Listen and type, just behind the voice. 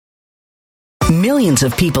Millions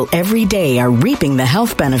of people every day are reaping the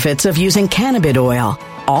health benefits of using cannabis oil,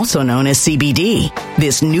 also known as CBD.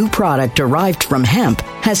 This new product derived from hemp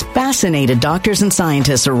has fascinated doctors and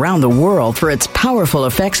scientists around the world for its powerful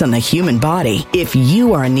effects on the human body. If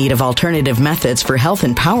you are in need of alternative methods for health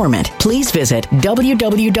empowerment, please visit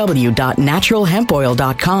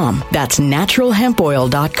www.naturalhempoil.com. That's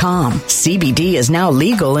naturalhempoil.com. CBD is now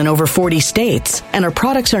legal in over 40 states, and our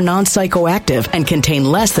products are non-psychoactive and contain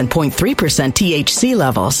less than 0.3% THC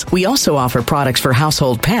levels. We also offer products for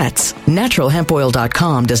household pets.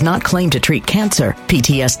 Naturalhempoil.com does not claim to treat cancer,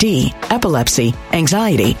 PTSD, epilepsy,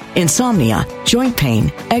 anxiety, insomnia, joint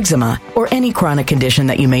pain, eczema, or any chronic condition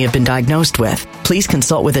that you may have been diagnosed with. Please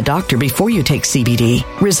consult with a doctor before you take CBD.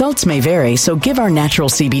 Results may vary, so give our natural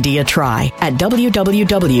CBD a try at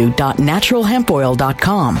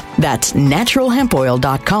www.naturalhempoil.com. That's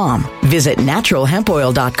naturalhempoil.com. Visit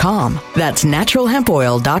naturalhempoil.com. That's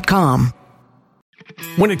naturalhempoil.com.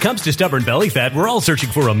 When it comes to stubborn belly fat, we're all searching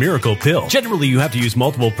for a miracle pill. Generally, you have to use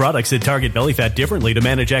multiple products that target belly fat differently to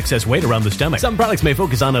manage excess weight around the stomach. Some products may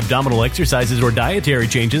focus on abdominal exercises or dietary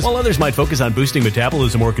changes, while others might focus on boosting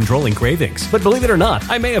metabolism or controlling cravings. But believe it or not,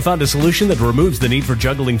 I may have found a solution that removes the need for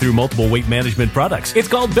juggling through multiple weight management products. It's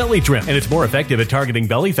called Belly Trim, and it's more effective at targeting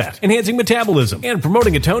belly fat, enhancing metabolism, and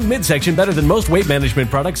promoting a toned midsection better than most weight management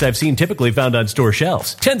products I've seen typically found on store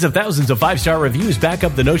shelves. Tens of thousands of 5-star reviews back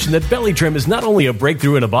up the notion that Belly Trim is not only a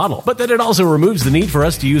breakthrough in a bottle, but that it also removes the need for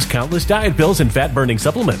us to use countless diet pills and fat-burning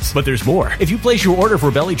supplements. But there's more. If you place your order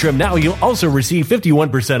for Belly Trim now, you'll also receive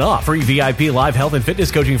 51% off, free VIP live health and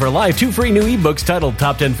fitness coaching for life, 2 free new ebooks titled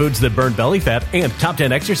Top 10 Foods That Burn Belly Fat and Top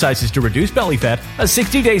 10 Exercises to Reduce Belly Fat, a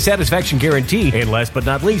 60-day satisfaction guarantee, and last but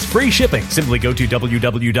not least, free shipping. Simply go to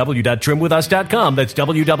www.trimwithus.com. That's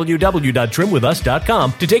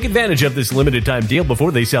www.trimwithus.com to take advantage of this limited time deal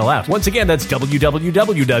before they sell out. Once again, that's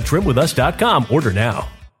www.trimwithus.com. Order now.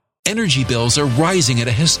 Energy bills are rising at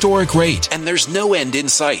a historic rate, and there's no end in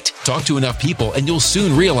sight. Talk to enough people, and you'll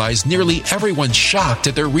soon realize nearly everyone's shocked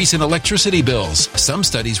at their recent electricity bills. Some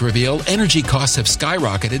studies reveal energy costs have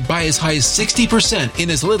skyrocketed by as high as 60%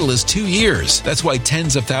 in as little as 2 years. That's why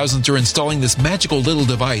tens of thousands are installing this magical little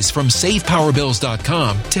device from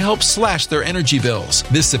SavePowerBills.com to help slash their energy bills.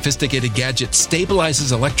 This sophisticated gadget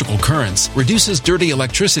stabilizes electrical currents, reduces dirty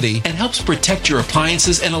electricity, and helps protect your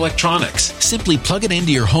appliances and electronics. Simply plug it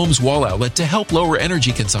into your home's wall outlet to help lower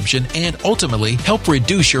energy consumption and ultimately help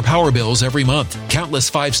reduce your power bills every month.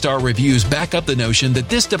 Countless 5-star reviews back up the notion that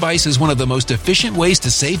this device is one of the most efficient ways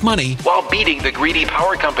to save money while beating the greedy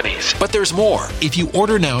power companies. But there's more. If you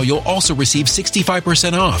order now, you'll also receive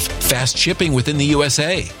 65% off, fast shipping within the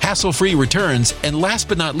USA, hassle-free returns, and last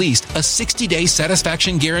but not least, a 60-day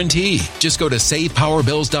satisfaction guarantee. Just go to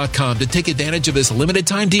SavePowerBills.com to take advantage of this limited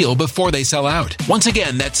time deal before they sell out. Once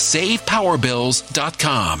again, that's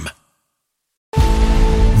SavePowerBills.com.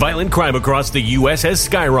 Violent crime across the U.S. has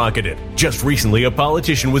skyrocketed. Just recently, a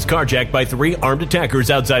politician was carjacked by 3 armed attackers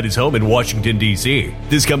outside his home in Washington, D.C.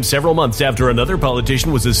 This comes several months after another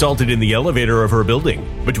politician was assaulted in the elevator of her building.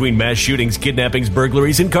 Between mass shootings, kidnappings,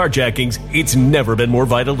 burglaries, and carjackings, it's never been more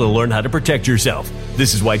vital to learn how to protect yourself.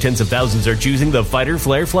 This is why tens of thousands are choosing the Fighter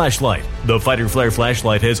Flare flashlight. The Fighter Flare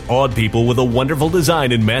flashlight has awed people with a wonderful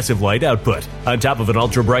design and massive light output. On top of an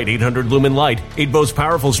ultra-bright 800-lumen light, it boasts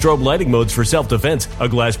powerful strobe lighting modes for self-defense, a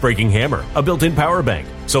glass-breaking hammer, a built-in power bank,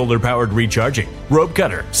 solar-powered recharging, rope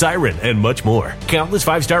cutter, siren, and much more. Countless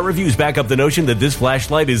 5-star reviews back up the notion that this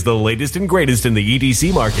flashlight is the latest and greatest in the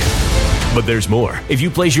EDC market. But there's more. If you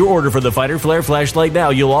place your order for the Fighter Flare flashlight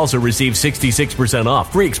now, you'll also receive 66%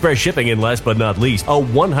 off, free express shipping, and last but not least, a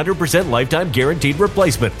 100% lifetime guaranteed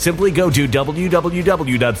replacement. Simply go to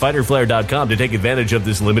www.fighterflare.com to take advantage of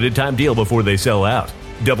this limited time deal before they sell out.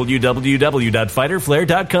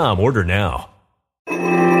 www.fighterflare.com. Order now.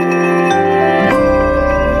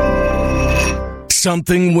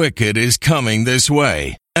 Something wicked is coming this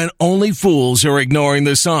way, and only fools are ignoring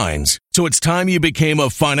the signs. So it's time you became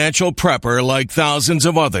a financial prepper like thousands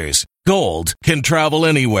of others. Gold can travel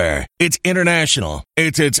anywhere. It's international.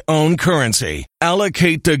 It's its own currency.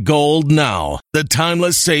 Allocate to gold now, the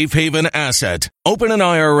timeless safe haven asset. Open an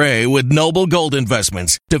IRA with Noble Gold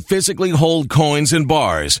Investments to physically hold coins and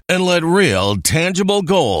bars and let real, tangible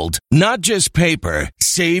gold, not just paper,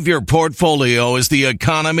 Save your portfolio as the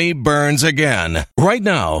economy burns again. Right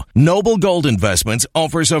now, Noble Gold Investments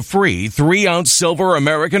offers a free 3-ounce silver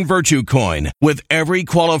American Virtue coin with every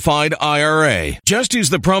qualified IRA. Just use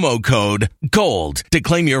the promo code GOLD to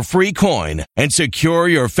claim your free coin and secure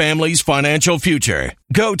your family's financial future.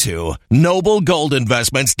 Go to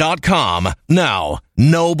noblegoldinvestments.com now.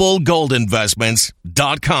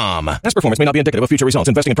 noblegoldinvestments.com. Past performance may not be indicative of future results.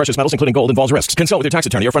 Investing in precious metals, including gold, involves risks. Consult with your tax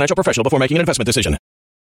attorney or financial professional before making an investment decision.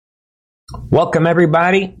 Welcome,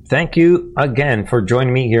 everybody. Thank you again for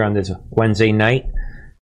joining me here on this Wednesday night.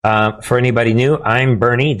 For anybody new, I'm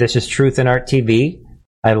Bernie. This is Truth in Art TV.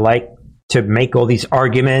 I like to make all these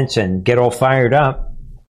arguments and get all fired up.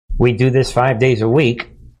 We do this 5 days a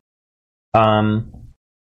week. And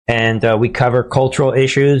we cover cultural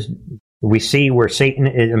issues. We see where Satan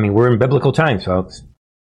is. I mean, we're in biblical times, folks.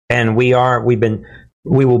 And we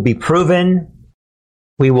will be proven,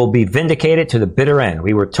 we will be vindicated to the bitter end.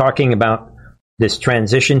 We were talking about this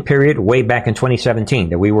transition period way back in 2017,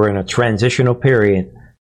 that we were in a transitional period,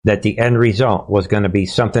 that the end result was going to be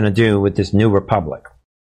something to do with this new republic.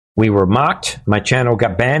 We were mocked. My channel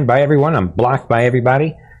got banned by everyone. I'm blocked by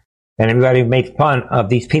everybody. And everybody made fun of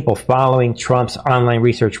these people following Trump's online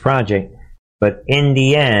research project. But in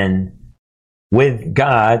the end, with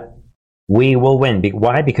God, we will win.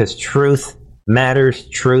 Why? Because truth matters.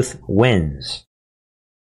 Truth wins.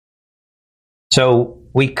 So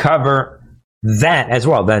we cover that as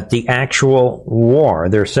well, that the actual war.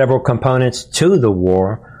 There are several components to the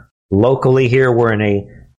war. Locally here, we're in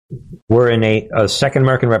a Second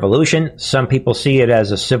American Revolution. Some people see it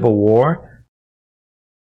as a civil war.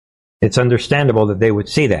 It's understandable that they would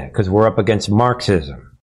see that because we're up against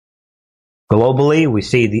Marxism. Globally, we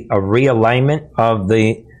see a realignment of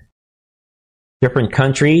the different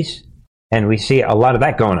countries, and we see a lot of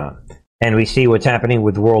that going on. And we see what's happening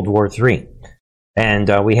with World War III.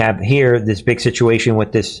 And we have here this big situation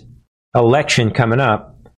with this election coming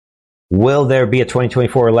up. Will there be a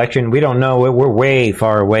 2024 election? We don't know. We're way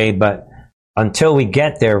far away, but until we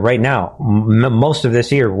get there right now, most of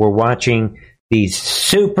this year, we're watching these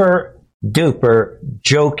super duper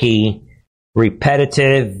jokey,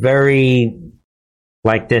 repetitive, very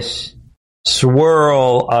like this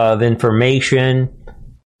swirl of information,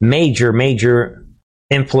 major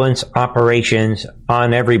influence operations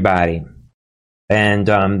on everybody. And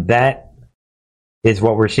that is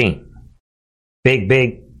what we're seeing.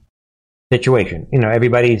 Big situation. You know,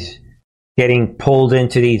 everybody's getting pulled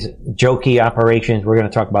into these jokey operations. We're going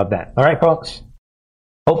to talk about that. All right, folks.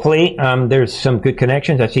 Hopefully, there's some good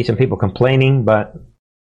connections. I see some people complaining, but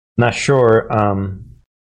not sure.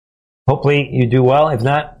 Hopefully, you do well. If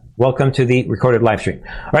not, welcome to the recorded live stream.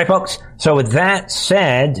 All right, folks. So with that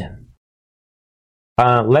said,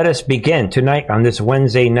 let us begin tonight on this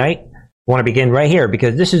Wednesday night. I want to begin right here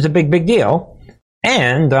because this is a big deal.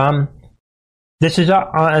 And this is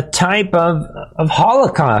a type of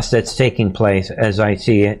Holocaust that's taking place as I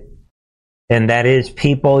see it. And that is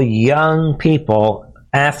people, young people,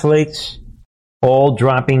 athletes, all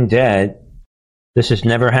dropping dead. This has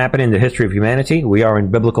never happened in the history of humanity. We are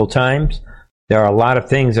in biblical times. There are a lot of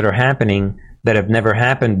things that are happening that have never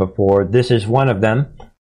happened before. This is one of them.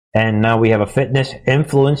 And now we have a fitness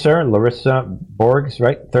influencer, Larissa Borges,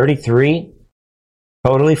 right? 33,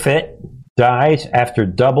 totally fit, dies after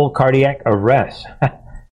double cardiac arrest.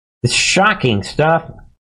 It's shocking stuff.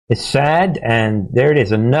 It's sad. And there it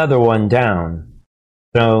is, another one down.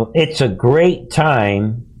 So it's a great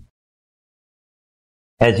time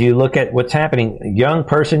as you look at what's happening. A young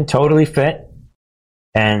person, totally fit,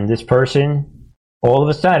 and this person, all of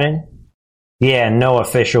a sudden, no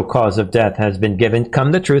official cause of death has been given.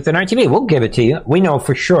 Come the Truth in Art TV. We'll give it to you. We know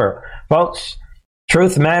for sure. Folks,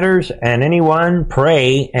 truth matters, and anyone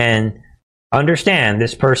pray and understand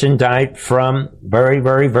this person died from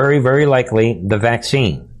very likely the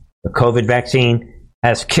vaccine. The COVID vaccine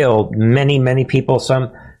has killed many people.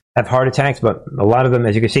 Some have heart attacks, but a lot of them,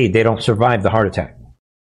 as you can see, they don't survive the heart attack.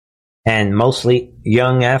 And mostly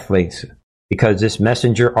young athletes, because this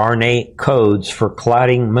messenger RNA codes for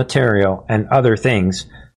clotting material and other things,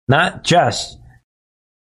 not just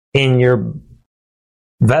in your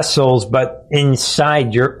vessels, but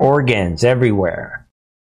inside your organs everywhere.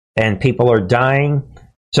 And people are dying.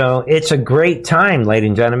 So it's a great time, ladies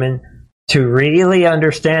and gentlemen, to really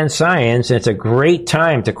understand science. It's a great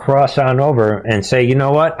time to cross on over and say, you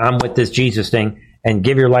know what, I'm with this Jesus thing, and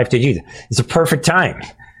give your life to Jesus. It's a perfect time.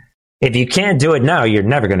 If you can't do it now, you're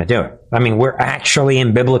never going to do it. I mean, we're actually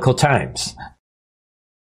in biblical times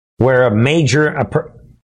where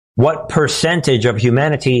what percentage of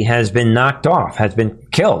humanity has been knocked off, has been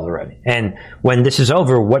killed already? And when this is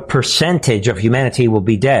over, what percentage of humanity will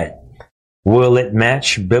be dead? Will it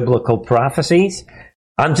match biblical prophecies?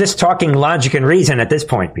 I'm just talking logic and reason at this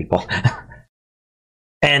point, people.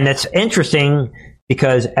 And it's interesting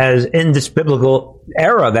because as in this biblical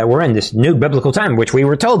era that we're in, this new biblical time, which we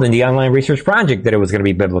were told in the online research project that it was going to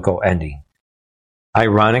be biblical ending.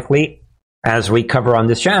 Ironically, as we cover on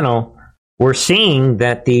this channel, we're seeing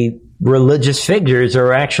that the religious figures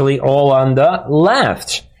are actually all on the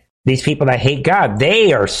left. These people that hate God,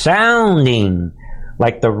 they are sounding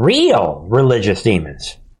like the real religious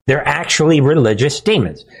demons. They're actually religious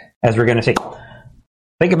demons, as we're going to see.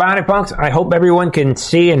 Think about it, folks. I hope everyone can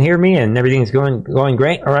see and hear me and everything's going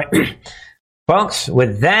great. All right. Folks,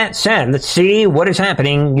 with that said, let's see what is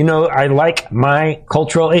happening. You know, I like my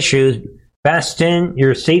cultural issues. Fasten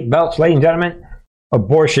your seatbelts, ladies and gentlemen.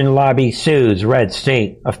 Abortion lobby sues red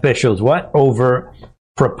state officials. What? Over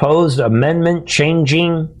proposed amendment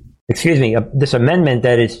this amendment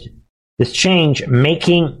that is this change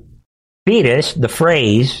making fetus, the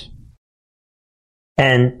phrase,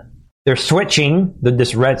 and they're switching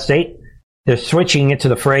this red state, they're switching it to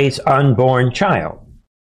the phrase unborn child,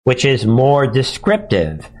 which is more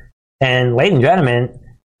descriptive. And ladies and gentlemen,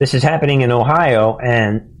 this is happening in Ohio,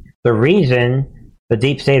 and the reason the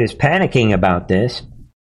deep state is panicking about this,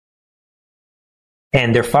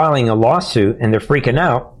 and they're filing a lawsuit and they're freaking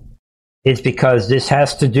out, is because this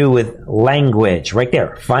has to do with language. Right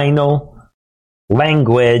there, final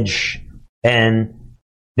language. And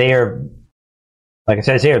they are, like it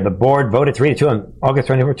says here, the board voted 3-2 on August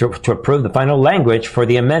 24th to approve the final language for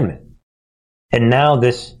the amendment. And now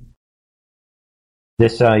this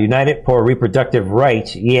United for Reproductive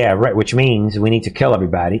Rights, which means we need to kill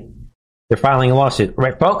everybody. They're filing a lawsuit.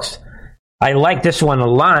 Right, folks? I like this one a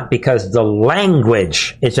lot because the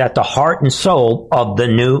language is at the heart and soul of the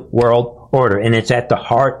New World Order. And it's at the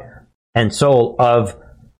heart and soul of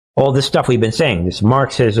all this stuff we've been saying, this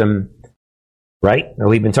Marxism, right, that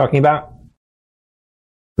we've been talking about.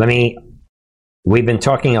 We've been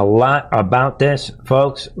talking a lot about this,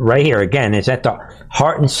 folks, right here. Again, it's at the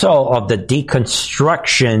heart and soul of the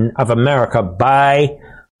deconstruction of America by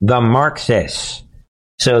the Marxists.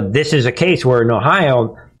 So this is a case where in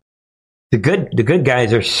Ohio, the good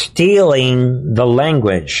guys are stealing the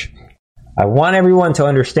language. I want everyone to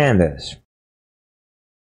understand this.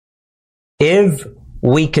 If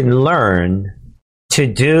we can learn to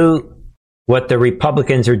do what the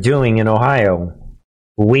Republicans are doing in Ohio,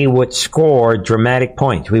 we would score dramatic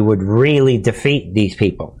points. We would really defeat these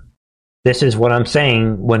people. This is what I'm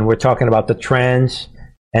saying when we're talking about the trans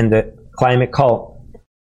and the climate cult.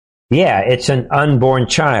 Yeah, it's an unborn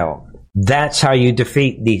child. That's how you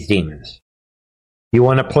defeat these demons. You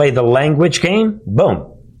want to play the language game?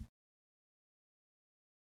 Boom.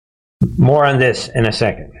 More on this in a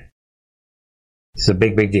second. It's a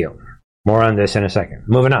big deal. More on this in a second.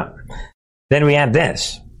 Moving on. Then we have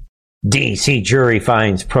this. D.C. jury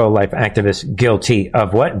finds pro-life activists guilty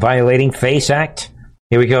of what? Violating FACE Act?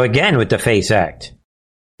 Here we go again with the FACE Act.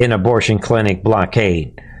 In abortion clinic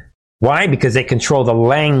blockade. Why? Because they control the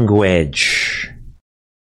language.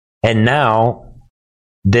 And now,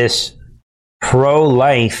 this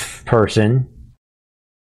pro-life person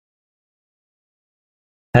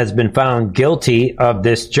has been found guilty of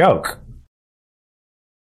this joke.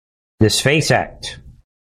 This FACE Act.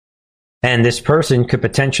 And this person could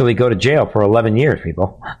potentially go to jail for 11 years,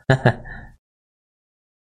 people.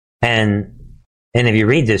 And if you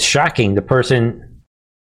read this, shocking, the person,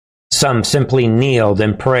 some simply kneeled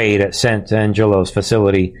and prayed at St. Angelo's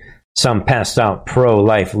facility. Some passed out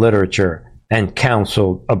pro-life literature and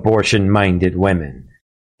counseled abortion-minded women.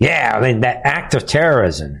 Yeah, I mean, that act of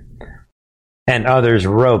terrorism. And others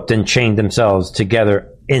roped and chained themselves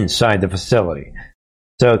together inside the facility.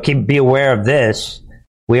 So be aware of this.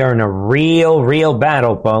 We are in a real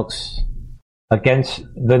battle, folks, against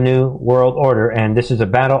the New World Order. And this is a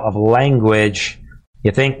battle of language.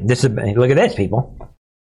 You think this is... Look at this, people.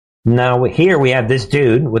 Now, here we have this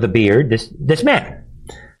dude with a beard, this man.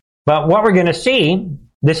 But what we're going to see,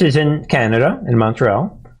 this is in Canada, in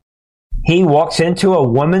Montreal. He walks into a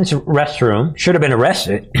woman's restroom, should have been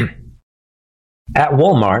arrested, at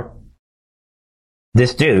Walmart,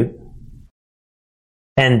 this dude.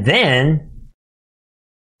 And then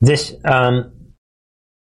this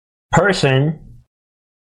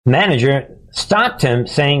manager, stopped him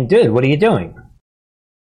saying, dude, what are you doing?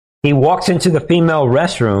 He walks into the female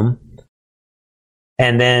restroom,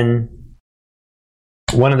 and then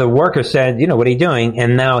one of the workers said, what are you doing?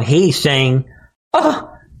 And now he's saying,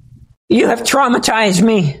 oh, you have traumatized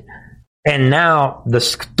me. And now the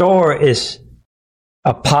store is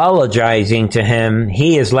apologizing to him.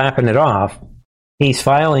 He is lapping it off. He's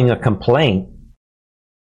filing a complaint,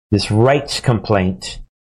 this rights complaint.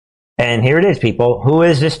 And here it is, people. Who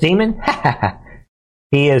is this demon?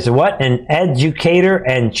 He is what? An educator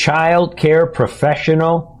and child care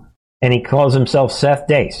professional. And he calls himself Seth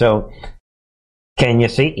Day. So, can you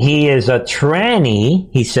see? He is a tranny,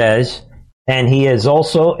 he says, and he is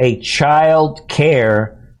also a child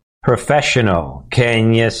care professional.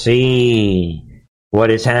 Can you see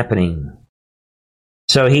what is happening?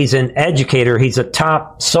 So he's an educator. He's a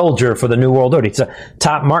top soldier for the New World Order. He's a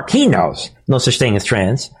top mark. He knows no such thing as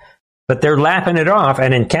trans. But they're laughing it off.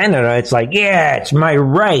 And in Canada, it's like, yeah, it's my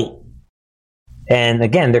right. And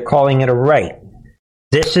again, they're calling it a right.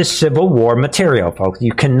 This is Civil War material, folks.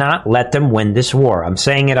 You cannot let them win this war. I'm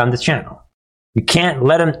saying it on the channel. You can't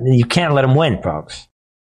let them win, folks.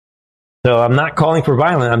 So I'm not calling for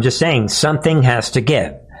violence. I'm just saying something has to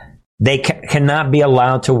give. They cannot be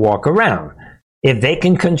allowed to walk around. If they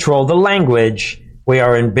can control the language, we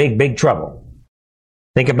are in big, big trouble.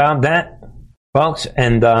 Think about that, folks.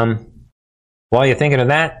 And while you're thinking of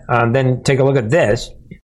that, then take a look at this.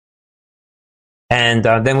 And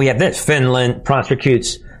then we have this. Finland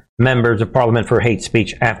prosecutes members of parliament for hate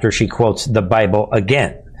speech after she quotes the Bible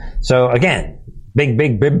again. So again, big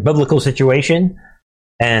biblical situation.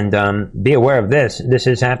 And be aware of this. This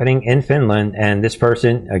is happening in Finland. And this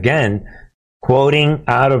person, again, quoting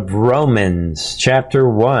out of Romans chapter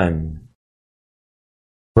 1,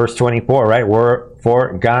 verse 24, right?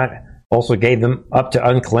 For God also gave them up to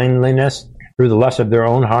uncleanliness through the lust of their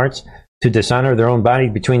own hearts, to dishonor their own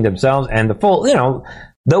bodies between themselves and the full,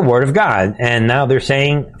 the word of God. And now they're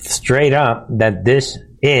saying straight up that this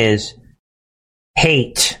is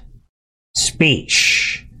hate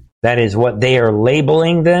speech. That is what they are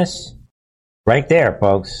labeling this right there,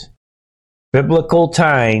 folks. Biblical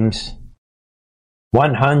times,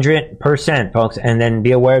 100%, folks. And then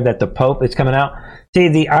be aware that the Pope is coming out. See,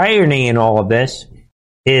 the irony in all of this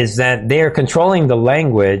is that they're controlling the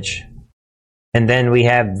language. And then we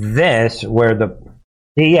have this where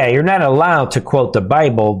you're not allowed to quote the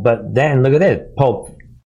Bible, but then look at this. Pope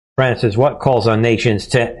Francis, what calls on nations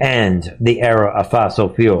to end the era of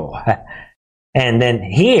fossil fuel? And then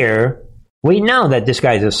here, we know that this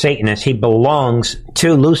guy's a Satanist. He belongs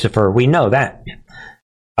to Lucifer. We know that.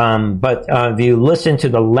 But if you listen to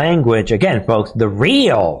the language, again, folks, the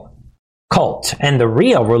real cult and the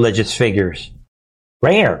real religious figures,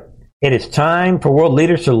 right here. It is time for world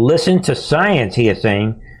leaders to listen to science, he is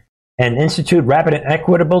saying, and institute rapid and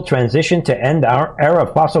equitable transition to end our era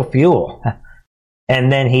of fossil fuel.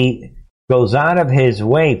 And then he goes out of his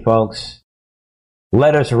way, folks.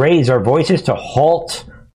 Let us raise our voices to halt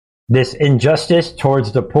this injustice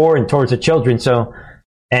towards the poor and towards the children. So,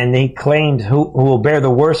 and he claimed who will bear the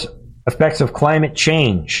worst effects of climate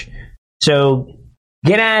change. So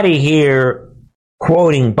get out of here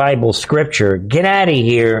quoting Bible scripture. Get out of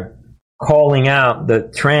here calling out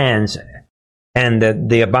the trans and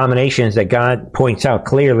the abominations that God points out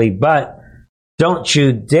clearly. But don't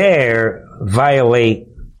you dare violate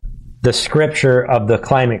the scripture of the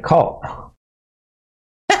climate cult.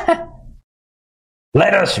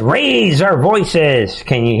 Let us raise our voices.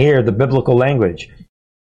 Can you hear the biblical language?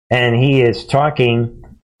 And he is talking,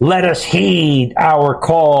 let us heed our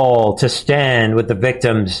call to stand with the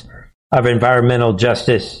victims of environmental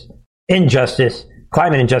injustice,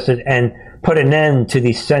 climate injustice, and put an end to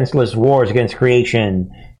these senseless wars against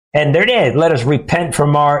creation. And there it is. Let us repent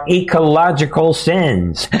from our ecological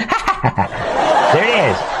sins. There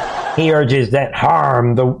it is. He urges that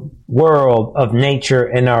harm the world of nature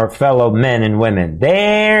and our fellow men and women.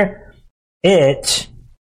 There it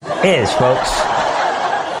is, folks.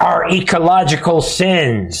 Our ecological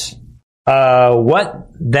sins. What?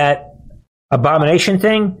 That abomination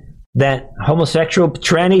thing? That homosexual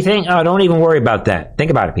tranny thing? Oh, don't even worry about that. Think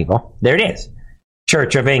about it, people. There it is.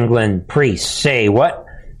 Church of England priests say what?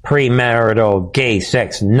 Premarital gay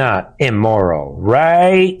sex not immoral.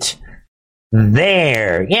 Right?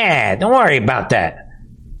 There. Yeah, don't worry about that.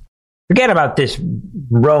 Forget about this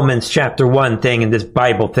Romans chapter 1 thing and this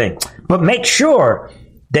Bible thing. But make sure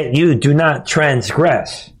that you do not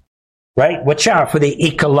transgress. Right? Watch out for the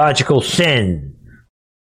ecological sin.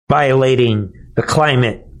 Violating the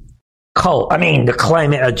climate cult. The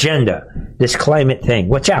climate agenda. This climate thing.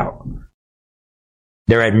 Watch out.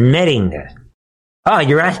 They're admitting this. Oh,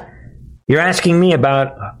 you're asking me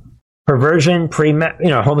about perversion,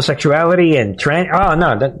 homosexuality and trans. Oh,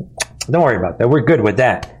 no, don't worry about that. We're good with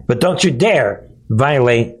that. But don't you dare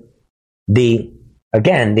violate the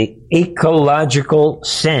ecological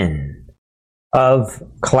sin of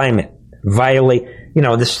climate violate,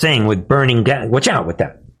 this thing with burning gas. Watch out with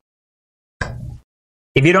that.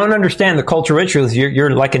 If you don't understand the cultural rituals,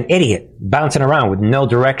 you're like an idiot bouncing around with no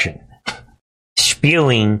direction,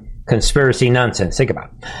 spewing conspiracy nonsense. Think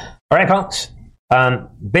about it. All right, folks.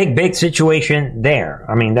 Big situation there.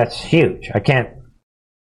 I mean, that's huge. You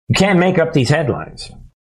can't make up these headlines.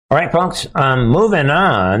 All right, folks. Moving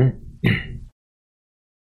on.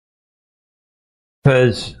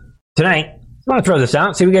 Because tonight, I want to throw this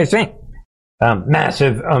out, see what you guys think.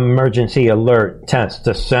 Massive emergency alert test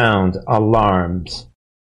to sound alarms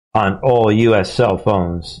on all U.S. cell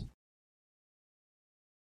phones,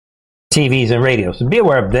 TVs, and radios. So be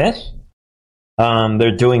aware of this.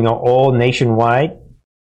 They're doing an all nationwide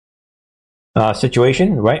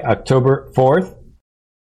situation, right? October 4th.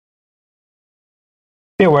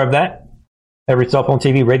 Be aware of that. Every cell phone,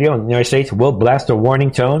 TV, radio in the United States will blast a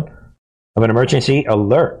warning tone of an emergency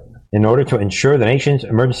alert in order to ensure the nation's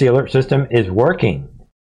emergency alert system is working.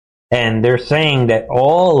 And they're saying that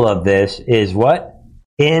all of this is what?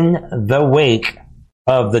 In the wake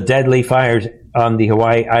of the deadly fires on the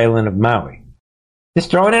Hawaii island of Maui.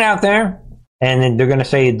 Just throwing it out there. And then they're going to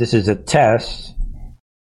say this is a test.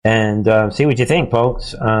 And see what you think,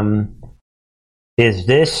 folks. Is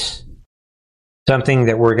this something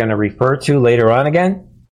that we're going to refer to later on again?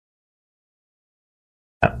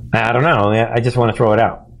 I don't know. I just want to throw it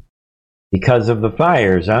out. Because of the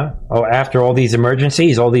fires, huh? Oh, after all these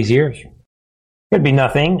emergencies, all these years? Could be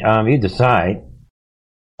nothing. You decide.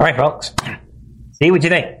 All right, folks. See what you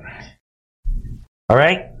think. All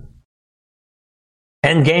right?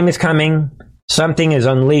 End game is coming. Something is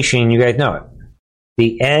unleashing. You guys know it.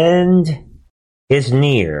 The end is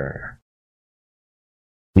near.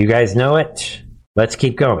 You guys know it? Let's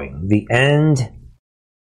keep going. The end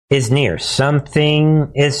is near.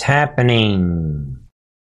 Something is happening.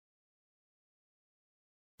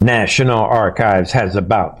 National Archives has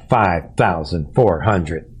about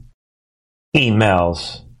 5,400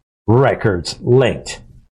 emails, records linked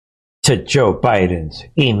to Joe Biden's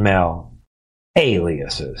email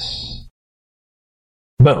aliases.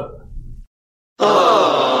 Boom.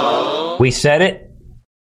 Oh. We said it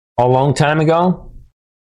a long time ago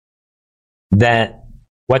that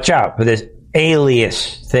watch out for this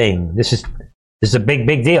alias thing. This is a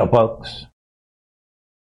big deal, folks.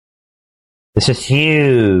 This is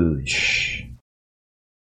huge.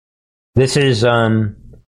 This is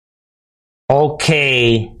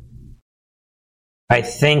okay. I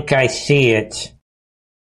think I see it.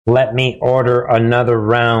 Let me order another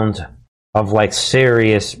round of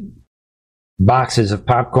serious boxes of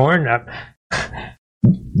popcorn.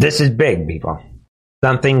 This is big, people.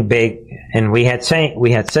 Something big, and we had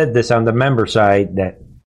said this on the member side that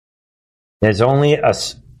there's only a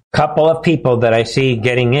couple of people that I see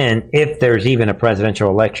getting in if there's even a presidential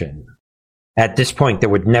election. At this point, there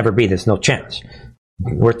would never be. There's no chance.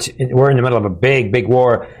 We're in the middle of a big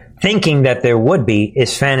war. Thinking that there would be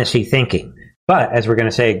is fantasy thinking. But as we're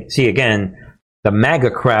going to see again, the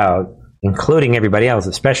MAGA crowd, including everybody else,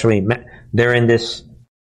 especially they're in this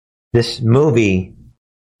movie.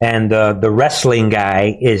 And the wrestling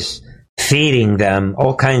guy is feeding them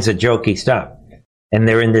all kinds of jokey stuff. And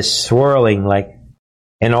they're in this swirling,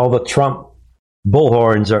 and all the Trump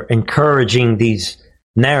bullhorns are encouraging these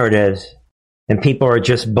narratives. And people are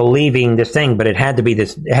just believing this thing, but it had to be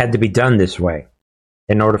done this way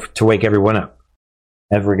in order to wake everyone up,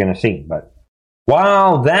 as we're going to see. But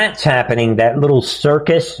while that's happening, that little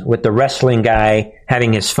circus with the wrestling guy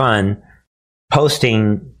having his fun,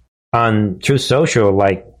 posting on Truth Social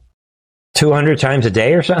 200 times a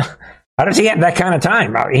day or so. How does he have that kind of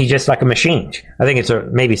time? He's just like a machine. I think it's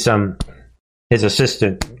maybe his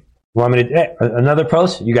assistant. Want me to another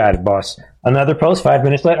post? You got it, boss. Another post 5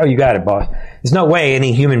 minutes later? Oh, you got it, boss. There's no way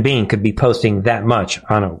any human being could be posting that much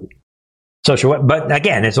on a social web. But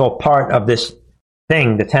again, it's all part of this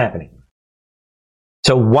thing that's happening.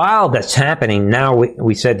 So while that's happening, now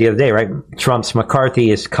we said the other day, right? Trump's McCarthy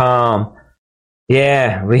is calm.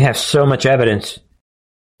 Yeah, we have so much evidence.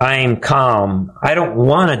 I'm calm. I don't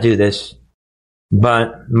want to do this,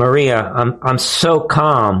 but Maria, I'm so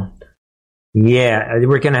calm. Yeah,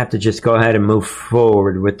 we're going to have to just go ahead and move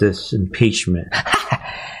forward with this impeachment.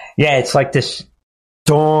 Yeah, it's like this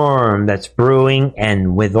storm that's brewing,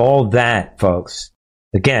 and with all that, folks,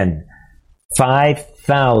 again,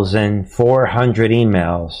 5,400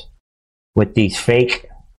 emails with these fake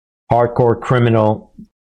hardcore criminal,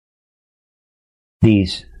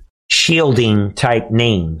 these shielding type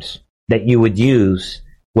names that you would use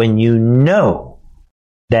when you know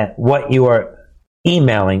that what you are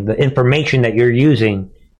emailing, the information that you're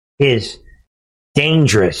using, is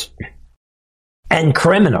dangerous and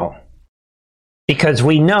criminal. Because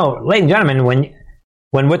we know, ladies and gentlemen,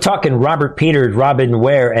 when we're talking Robert Peters, Robin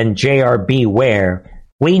Ware, and J.R.B. Ware,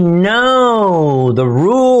 we know the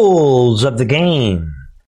rules of the game,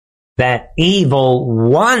 that evil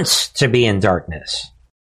wants to be in darkness.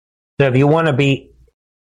 So if you want to be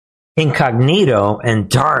incognito and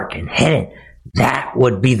dark and hidden, that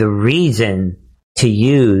would be the reason to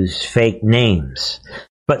use fake names.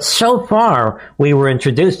 But so far, we were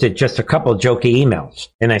introduced to just a couple jokey emails.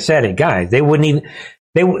 And I said it, guys, the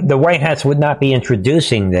White Hats would not be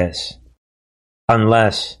introducing this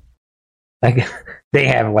unless they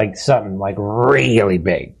have something really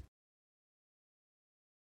big.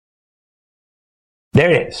 There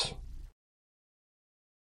it is.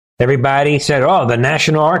 Everybody said, oh, the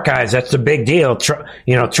National Archives, that's a big deal.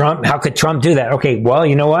 Trump, how could Trump do that? Okay, well,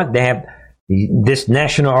 you know what? They have this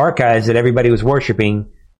National Archives that everybody was worshiping.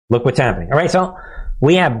 Look what's happening. All right, so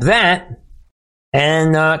we have that.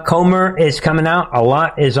 And Comer is coming out. A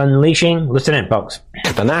lot is unleashing. Listen in, folks.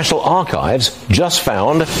 The National Archives just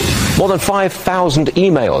found more than 5,000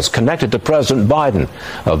 emails connected to President Biden,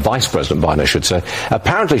 Vice President Biden, I should say,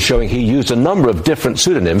 apparently showing he used a number of different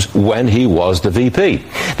pseudonyms when he was the VP.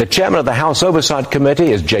 The chairman of the House Oversight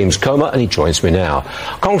Committee is James Comer, and he joins me now.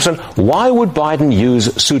 Congressman, why would Biden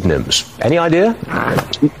use pseudonyms? Any idea?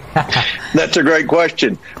 That's a great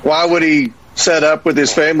question. Why would he set up with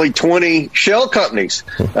his family 20 shell companies?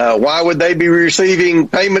 Why would they be receiving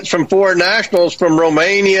payments from foreign nationals from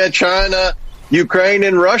Romania, China, Ukraine,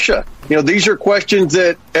 and Russia? These are questions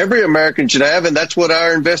that every American should have, and that's what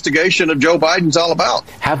our investigation of Joe Biden's all about.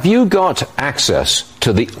 Have you got access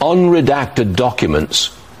to the unredacted documents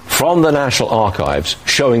from the National Archives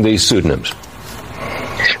showing these pseudonyms?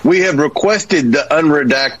 We have requested the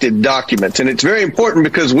unredacted documents, and it's very important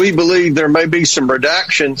because we believe there may be some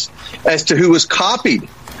redactions as to who was copied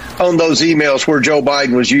on those emails where Joe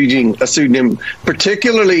Biden was using a pseudonym,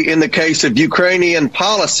 particularly in the case of Ukrainian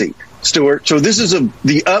policy, Stuart. So this is of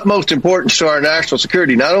the utmost importance to our national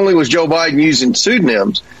security. Not only was Joe Biden using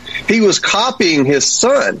pseudonyms, he was copying his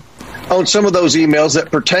son on some of those emails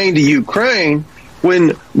that pertain to Ukraine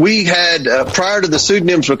when we had, prior to the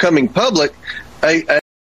pseudonyms becoming public,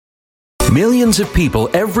 Millions of people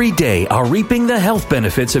every day are reaping the health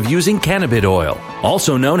benefits of using cannabis oil,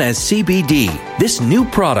 also known as CBD. This new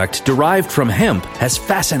product derived from hemp has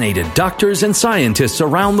fascinated doctors and scientists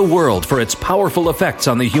around the world for its powerful effects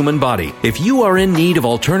on the human body. If you are in need of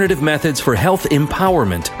alternative methods for health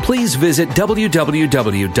empowerment, please visit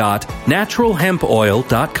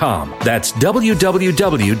www.naturalhempoil.com. That's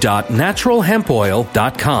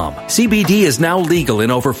www.naturalhempoil.com. CBD is now legal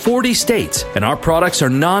in over 40 states, and our products are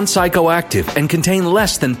non-psychoactive and contain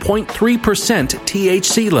less than 0.3%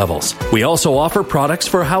 THC levels. We also offer products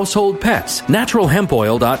for household pets.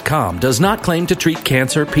 NaturalHempOil.com does not claim to treat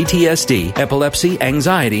cancer, PTSD, epilepsy,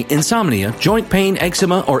 anxiety, insomnia, joint pain,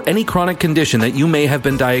 eczema, or any chronic condition that you may have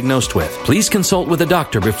been diagnosed with. Please consult with a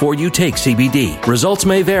doctor before you take CBD. Results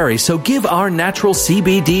may vary, so give our natural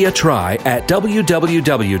CBD a try at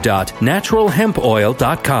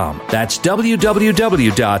www.naturalhempoil.com. That's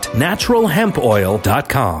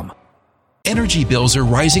www.naturalhempoil.com. Energy bills are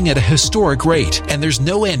rising at a historic rate, and there's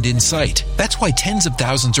no end in sight. That's why tens of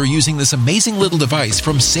thousands are using this amazing little device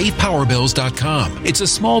from SavePowerBills.com. It's a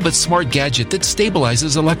small but smart gadget that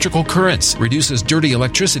stabilizes electrical currents, reduces dirty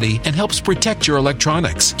electricity, and helps protect your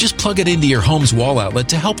electronics. Just plug it into your home's wall outlet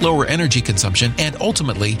to help lower energy consumption and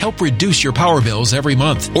ultimately help reduce your power bills every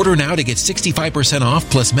month. Order now to get 65% off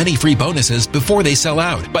plus many free bonuses before they sell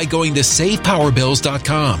out by going to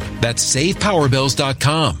SavePowerBills.com. That's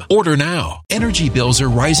SavePowerBills.com. Order now. Energy bills are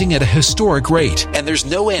rising at a historic rate, and there's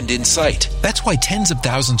no end in sight. That's why tens of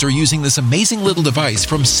thousands are using this amazing little device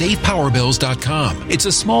from SavePowerBills.com. It's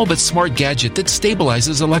a small but smart gadget that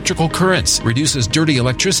stabilizes electrical currents, reduces dirty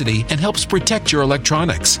electricity, and helps protect your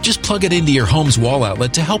electronics. Just plug it into your home's wall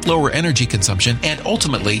outlet to help lower energy consumption and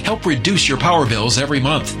ultimately help reduce your power bills every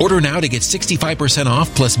month. Order now to get 65%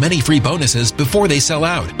 off plus many free bonuses before they sell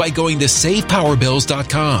out by going to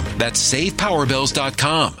SavePowerBills.com. That's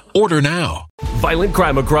SavePowerBills.com. Order now. Violent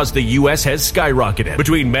crime across the U.S. has skyrocketed.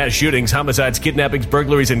 Between mass shootings, homicides, kidnappings,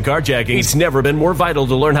 burglaries, and carjacking, it's never been more vital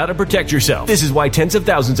to learn how to protect yourself. This is why tens of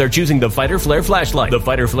thousands are choosing the Fighter Flare flashlight. The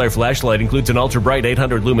Fighter Flare flashlight includes an ultra-bright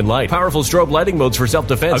 800 lumen light, powerful strobe lighting modes for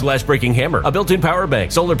self-defense, a glass-breaking hammer, a built-in power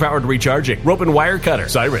bank, solar-powered recharging, rope and wire cutter,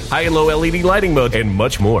 siren, high and low LED lighting mode, and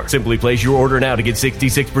much more. Simply place your order now to get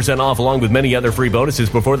 66% off along with many other free bonuses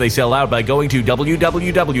before they sell out by going to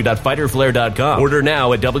www.fighterflare.com. Order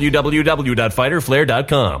now at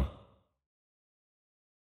www.fighterflare.com.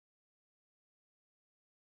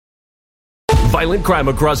 Violent crime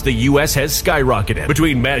across the U.S. has skyrocketed.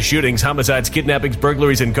 Between mass shootings, homicides, kidnappings,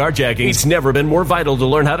 burglaries, and carjacking, it's never been more vital to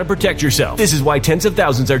learn how to protect yourself. This is why tens of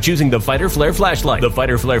thousands are choosing the Fighter Flare flashlight. The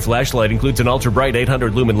Fighter Flare flashlight includes an ultra-bright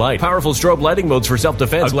 800 lumen light, powerful strobe lighting modes for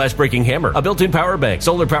self-defense, a glass-breaking hammer, a built-in power bank,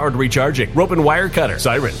 solar-powered recharging, rope and wire cutter,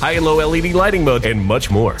 siren, high and low LED lighting mode, and much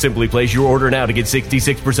more. Simply place your order now to get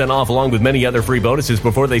 66% off along with many other free bonuses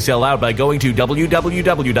before they sell out by going to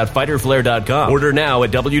www.fighterflare.com. Order now at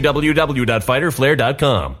www.fighterflare.com.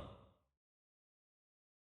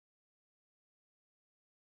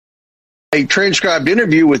 A transcribed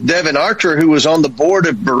interview with Devin Archer, who was on the board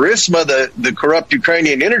of Burisma, the corrupt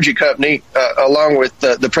Ukrainian energy company, along with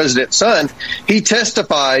the president's son. He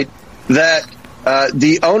testified that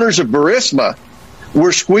the owners of Burisma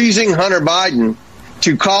were squeezing Hunter Biden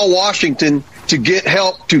to call Washington to get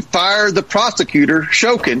help to fire the prosecutor,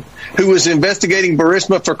 Shokin, who was investigating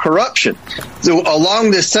Burisma for corruption. So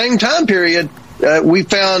along this same time period, we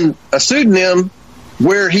found a pseudonym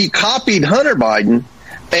where he copied Hunter Biden,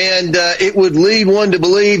 and it would lead one to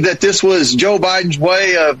believe that this was Joe Biden's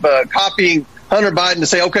way of copying Hunter Biden to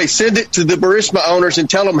say, okay, send it to the Burisma owners and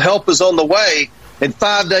tell them help is on the way. And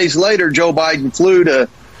 5 days later, Joe Biden flew to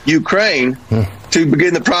Ukraine to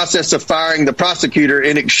begin the process of firing the prosecutor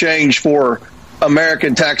in exchange for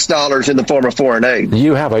American tax dollars in the form of foreign aid.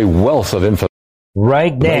 You have a wealth of information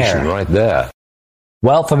right there. Right there.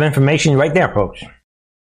 Wealth of information right there, folks.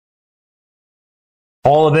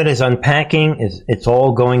 All of it is unpacking. It's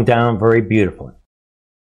all going down very beautifully.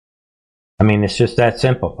 I mean, it's just that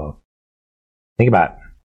simple, folks. Think about it.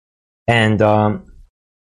 And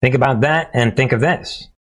think about that and think of this.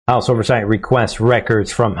 House Oversight requests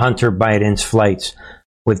records from Hunter Biden's flights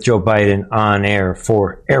with Joe Biden on air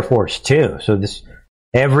for Air Force Two. So this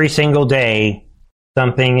every single day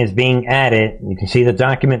something is being added. You can see the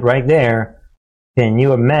document right there. Can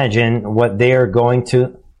you imagine what they are going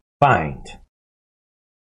to find?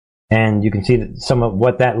 And you can see that some of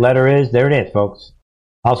what that letter is. There it is, folks.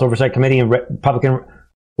 House Oversight Committee and Republican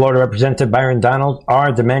Florida Representative Byron Donalds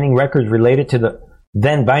are demanding records related to the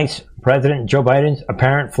then Vice President Joe Biden's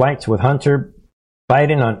apparent flights with Hunter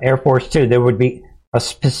Biden on Air Force Two. There would be a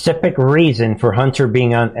specific reason for Hunter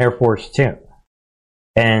being on Air Force Two.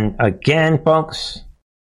 And again, folks,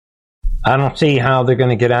 I don't see how they're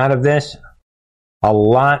going to get out of this. A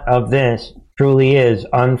lot of this truly is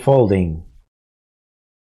unfolding.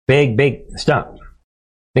 Big, big stuff.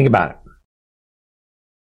 Think about it.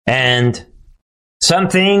 And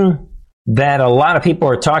something that a lot of people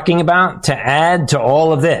are talking about to add to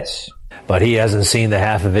all of this. But he hasn't seen the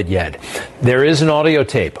half of it yet. There is an audio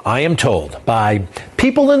tape, I am told, by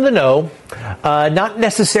people in the know, not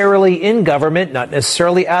necessarily in government, not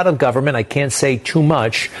necessarily out of government. I can't say too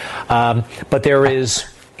much. But there is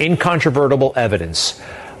incontrovertible evidence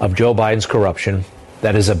of Joe Biden's corruption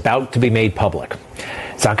that is about to be made public.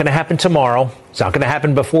 It's not going to happen tomorrow. It's not going to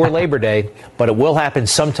happen before Labor Day, but it will happen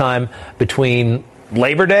sometime between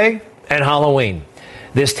Labor Day and Halloween.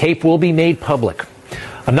 This tape will be made public.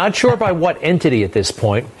 I'm not sure by what entity at this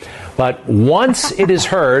point, but once it is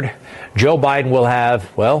heard, Joe Biden will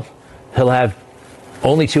have, well, he'll have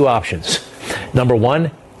only two options. Number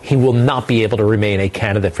one, he will not be able to remain a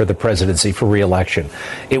candidate for the presidency for re-election.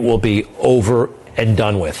 It will be over and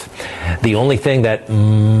done with. The only thing that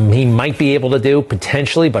he might be able to do,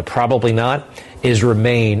 potentially, but probably not, is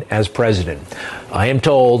remain as president. I am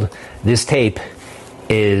told this tape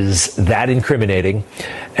is that incriminating,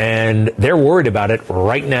 and they're worried about it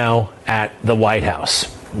right now at the White House.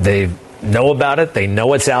 They know about it. They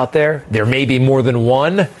know it's out there. There may be more than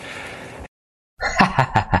one.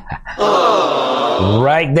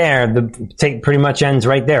 Right there. The tape pretty much ends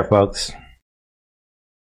right there, folks.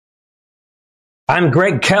 I'm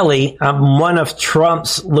Greg Kelly. I'm one of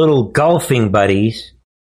Trump's little golfing buddies.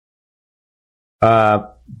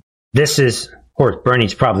 This is, of course,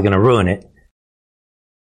 Bernie's probably going to ruin it.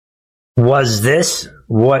 Was this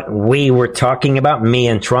what we were talking about, me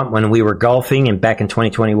and Trump, when we were golfing and back in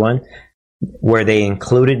 2021, where they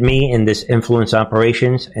included me in this influence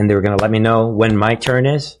operations and they were going to let me know when my turn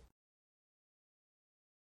is?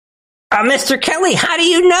 Mr. Kelly, how do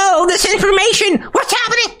you know this information? What's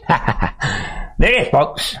happening? There it is,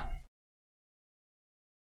 folks.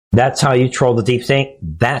 That's how you troll the deep state.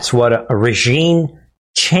 That's what a regime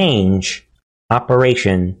change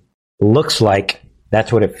operation looks like.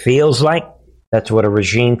 That's what it feels like. That's what a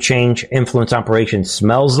regime change influence operation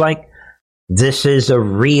smells like. This is a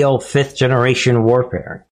real fifth generation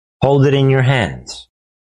warfare. Hold it in your hands.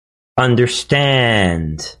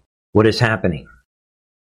 Understand what is happening.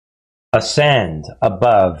 Ascend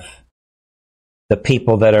above the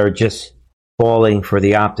people that are just falling for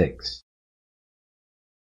the optics.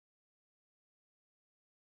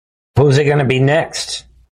 Who's it going to be next?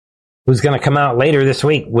 Who's going to come out later this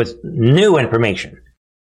week with new information?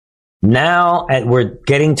 Now we're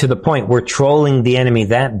getting to the point we're trolling the enemy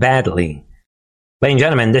that badly. Ladies and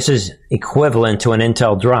gentlemen, this is equivalent to an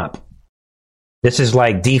intel drop. This is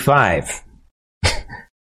like D5.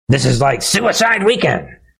 This is like suicide weekend.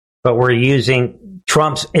 But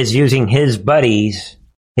Trump is using his buddies,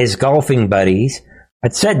 his golfing buddies. I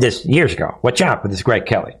said this years ago. Watch out for this Greg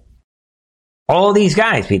Kelly. All these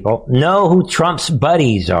guys, people, know who Trump's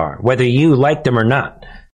buddies are, whether you like them or not.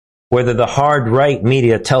 Whether the hard right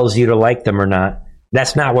media tells you to like them or not,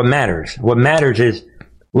 that's not what matters. What matters is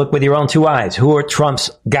look with your own two eyes. Who are Trump's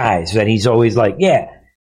guys that he's always like, yeah,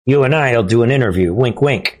 you and I will do an interview. Wink,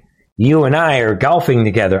 wink. You and I are golfing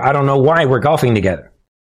together. I don't know why we're golfing together.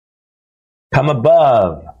 Come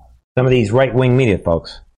above some of these right-wing media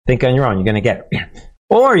folks. Think on your own. You're going to get it.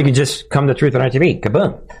 Or you can just come to Truth on RTV.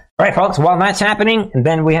 Kaboom. All right, folks. While that's happening, and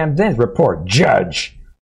then we have this report. Judge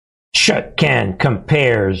Chutkan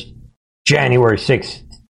compares January 6th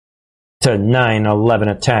to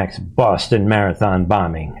 9/11 attacks, Boston Marathon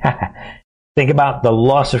bombing. Think about the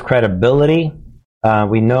loss of credibility.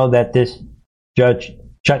 We know that this Judge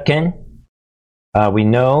Chutkan, we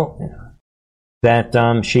know that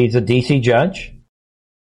she's a D.C. judge.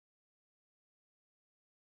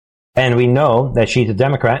 And we know that she's a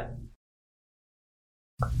Democrat.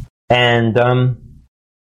 And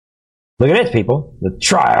look at this, people. The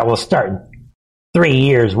trial will start 3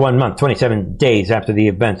 years, 1 month, 27 days after the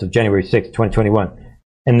events of January 6, 2021.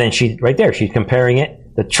 And then she's right there. She's comparing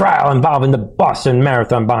it. The trial involving the Boston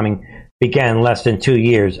Marathon bombing began less than 2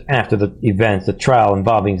 years after the events. The trial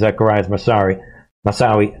involving Zacharias Massawi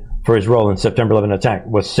for his role in September 11 attack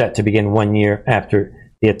was set to begin 1 year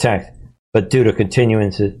after the attack. But due to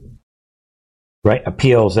continuances,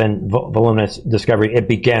 appeals and voluminous discovery, it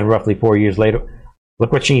began roughly 4 years later.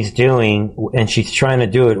 Look what she's doing, and she's trying to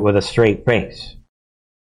do it with a straight face.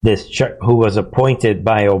 This who was appointed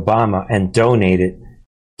by Obama and donated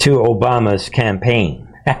to Obama's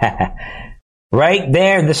campaign. Right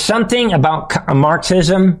there, there's something about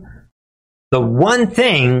Marxism. The one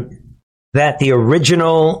thing that the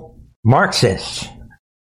original Marxists,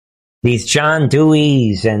 these John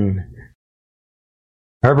Deweys and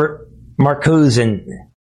Herbert Marcuse and,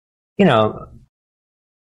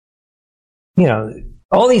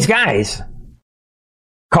 all these guys,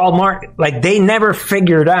 Karl Marx, they never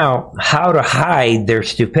figured out how to hide their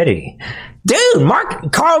stupidity. Dude,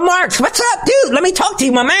 Karl Marx, what's up, dude? Let me talk to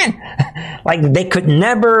you, my man. They could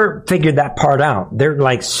never figure that part out.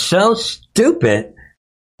 They're so stupid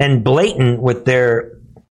and blatant with their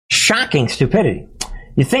shocking stupidity.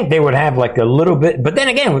 You think they would have a little bit, but then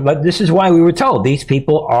again, this is why we were told these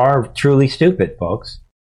people are truly stupid, folks.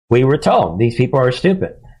 We were told these people are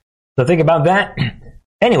stupid. So think about that.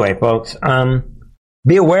 Anyway, folks,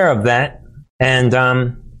 be aware of that. And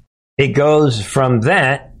it goes from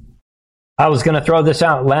that. I was going to throw this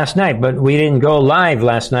out last night, but we didn't go live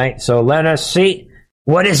last night. So let us see.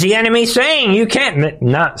 What is the enemy saying? You can't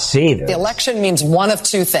not see this. The election means one of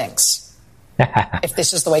two things, if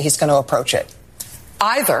this is the way he's going to approach it.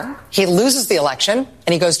 Either he loses the election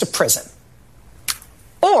and he goes to prison,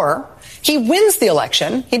 or he wins the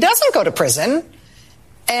election, he doesn't go to prison,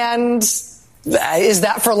 and is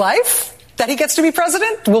that for life that he gets to be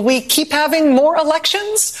president? Will we keep having more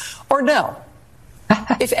elections or no?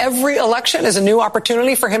 If every election is a new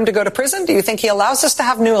opportunity for him to go to prison, do you think he allows us to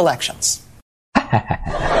have new elections?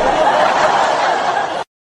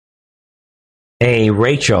 Hey,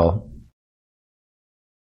 Rachel,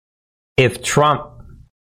 if Trump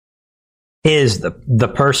is the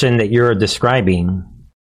person that you're describing,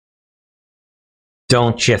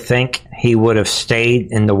 don't you think he would have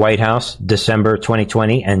stayed in the White House December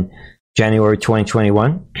 2020 and January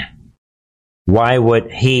 2021? Why would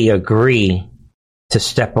he agree to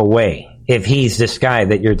step away if he's this guy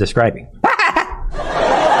that you're describing?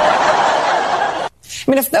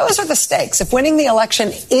 If those are the stakes, if winning the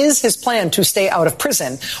election is his plan to stay out of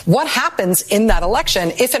prison, what happens in that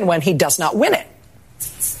election if and when he does not win it?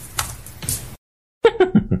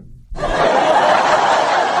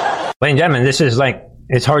 Ladies and gentlemen, this is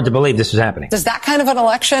it's hard to believe this is happening. Does that kind of an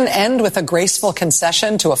election end with a graceful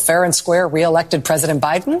concession to a fair and square re-elected President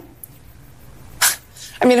Biden?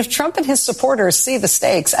 If Trump and his supporters see the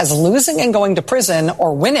stakes as losing and going to prison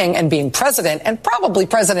or winning and being president and probably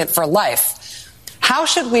president for life, how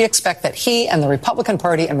should we expect that he and the Republican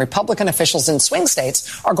Party and Republican officials in swing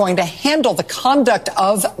states are going to handle the conduct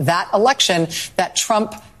of that election that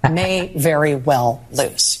Trump may very well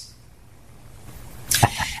lose?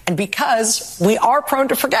 And because we are prone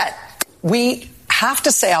to forget, we have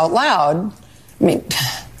to say out loud,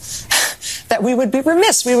 that we would be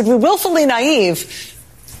remiss, we would be willfully naive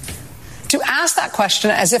to ask that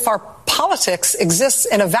question as if our politics exists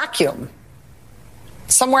in a vacuum,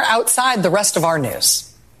 somewhere outside the rest of our news.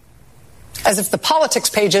 As if the politics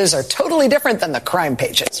pages are totally different than the crime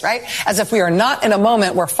pages, right? As if we are not in a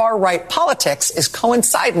moment where far-right politics is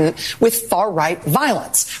coincident with far-right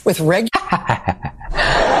violence, with Yeah,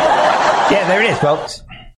 there it is, folks.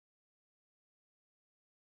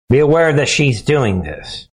 Be aware that she's doing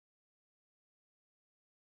this.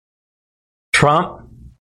 Trump,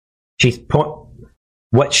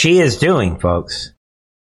 what she is doing, folks,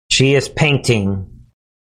 she is painting,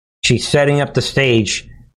 she's setting up the stage.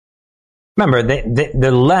 Remember,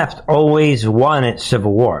 the left always wanted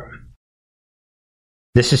civil war.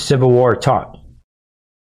 This is civil war talk.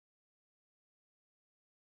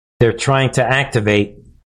 They're trying to activate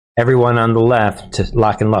everyone on the left to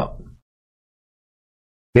lock and load.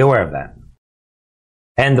 Be aware of that.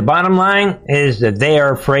 And the bottom line is that they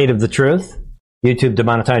are afraid of the truth. YouTube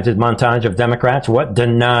demonetizes montage of Democrats,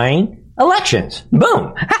 denying elections.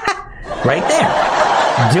 Boom. Right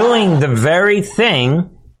there. Doing the very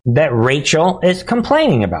thing that Rachel is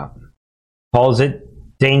complaining about. Calls it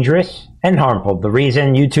dangerous and harmful. The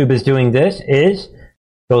reason YouTube is doing this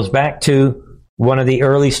goes back to one of the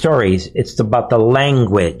early stories. It's about the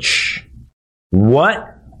language.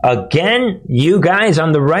 What? Again, you guys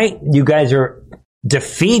on the right, you guys are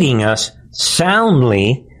defeating us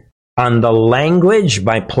soundly on the language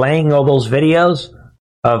by playing all those videos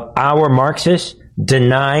of our Marxists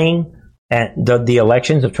denying the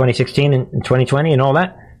elections of 2016 and 2020 and all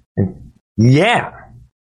that. And yeah.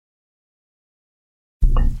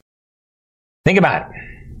 Think about it.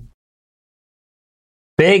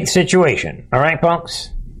 Big situation. All right, folks?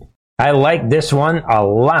 I like this one a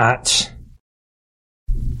lot.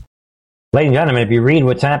 Ladies and gentlemen, if you read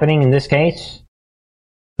what's happening in this case,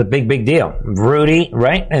 it's a big, big deal. Rudy,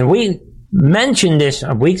 right? And we mentioned this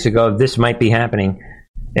weeks ago, this might be happening.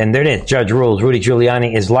 And there it is. Judge rules Rudy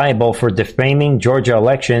Giuliani is liable for defaming Georgia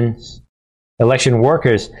election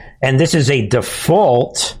workers. And this is a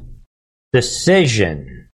default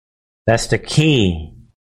decision. That's the key.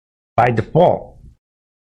 By default.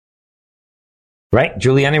 Right?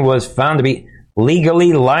 Giuliani was found to be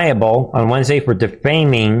legally liable on Wednesday for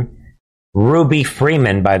defaming Ruby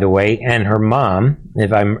Freeman, by the way, and her mom,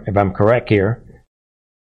 if I'm correct here.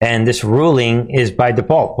 And this ruling is by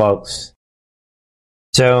default, folks.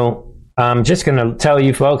 So I'm just going to tell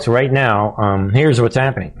you folks right now, here's what's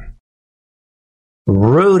happening.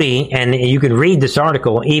 Rudy, and you can read this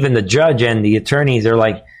article, even the judge and the attorneys are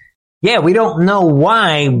like, yeah, we don't know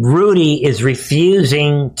why Rudy is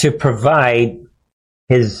refusing to provide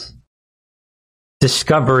his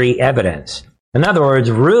discovery evidence. In other words,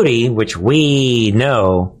 Rudy, which we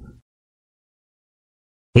know,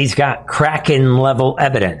 he's got Kraken level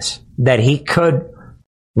evidence that he could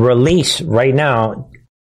release right now.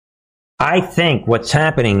 I think what's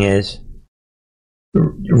happening is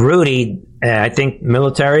Rudy, I think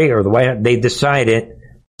military or the White House, they decided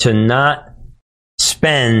to not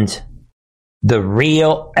spend the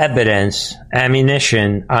real evidence,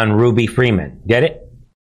 ammunition on Ruby Freeman. Get it?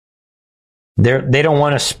 They don't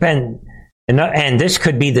want to spend, and this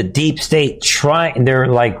could be the deep state trying. They're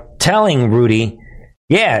like telling Rudy,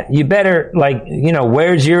 yeah, you better,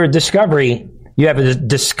 where's your discovery? You have a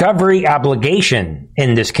discovery obligation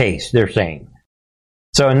in this case, they're saying.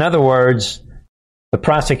 So in other words, the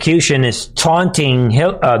prosecution is taunting,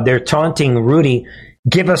 they're taunting Rudy,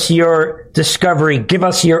 give us your discovery, give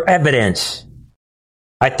us your evidence.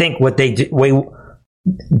 I think what they do,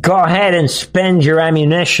 go ahead and spend your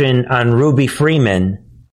ammunition on Ruby Freeman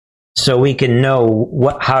so we can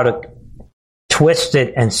know how to twist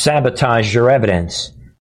it and sabotage your evidence.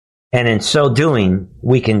 And in so doing,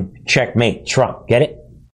 we can checkmate Trump. Get it?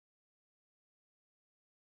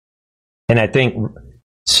 And I think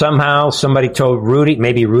somehow somebody told Rudy,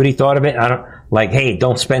 maybe Rudy thought of it. Hey,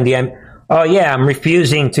 don't spend oh yeah, I'm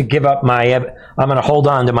refusing to give up I'm going to hold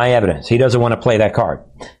on to my evidence. He doesn't want to play that card.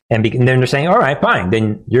 And then they're saying, all right, fine.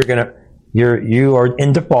 Then you are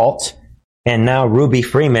in default. And now Ruby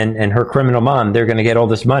Freeman and her criminal mom, they're going to get all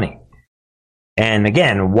this money. And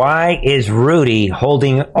again, why is Rudy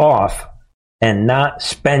holding off and not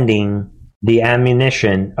spending the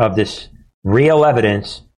ammunition of this real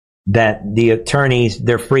evidence that the attorneys,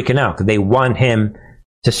 they're freaking out because they want him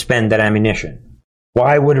to spend that ammunition?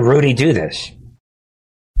 Why would Rudy do this?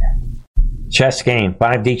 Chess game,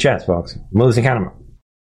 5D chess, folks. Moves and counter.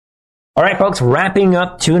 All right, folks, wrapping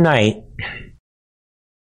up tonight.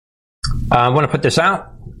 I want to put this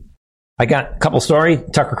out. I got a couple stories.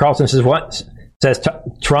 Tucker Carlson says what? says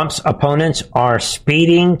Trump's opponents are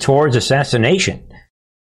speeding towards assassination.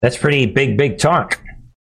 That's pretty big talk.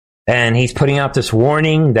 And he's putting out this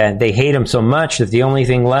warning that they hate him so much that the only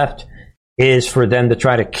thing left is for them to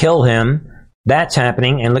try to kill him. That's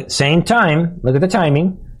happening. And at the same time, look at the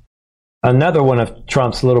timing. Another one of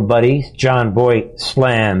Trump's little buddies, John Boyd,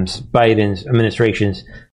 slams Biden's administration's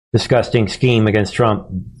disgusting scheme against Trump.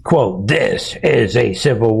 Quote, "This is a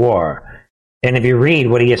civil war." And if you read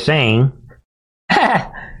what he is saying,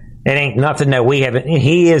 it ain't nothing that we haven't.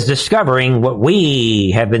 He is discovering what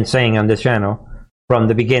we have been saying on this channel from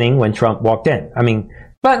the beginning when Trump walked in. I mean,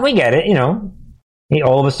 but we get it, you know.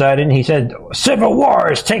 All of a sudden, he said, civil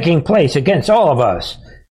war is taking place against all of us.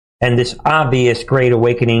 And this obvious Great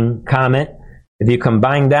Awakening comment, if you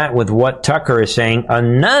combine that with what Tucker is saying,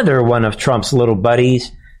 another one of Trump's little buddies,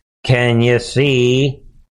 can you see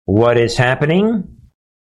what is happening?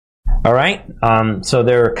 All right. So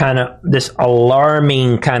they're kind of this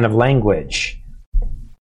alarming kind of language,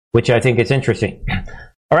 which I think is interesting.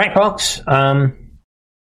 All right, folks.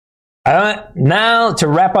 Now to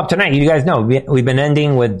wrap up tonight, you guys know we've been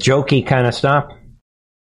ending with jokey kind of stuff.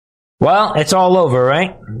 Well, it's all over,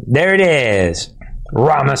 right? There it is.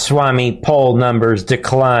 Ramaswamy poll numbers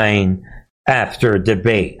decline after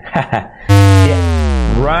debate.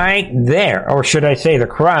 Yeah, right there. Or should I say the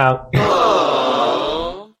crowd.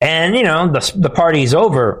 And, you know, the party's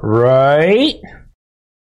over, right?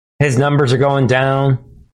 His numbers are going down.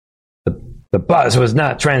 The buzz was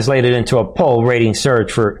not translated into a poll rating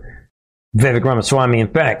surge for Vivek Ramaswamy.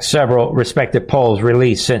 In fact, several respected polls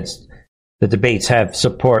released since the debates have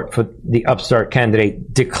support for the upstart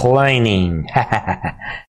candidate declining.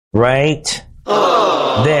 Right?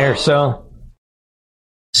 There, so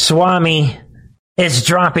Swamy is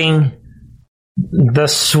dropping. The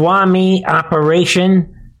Swamy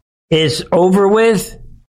operation is over with.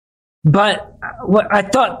 But what I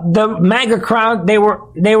thought the MAGA crowd, they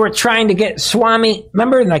were trying to get Swamy.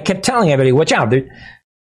 Remember, and I kept telling everybody, watch out.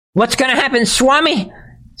 What's going to happen? Swamy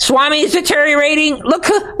is deteriorating. Look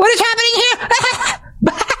what is happening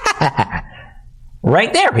here.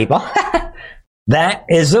 Right there, people. That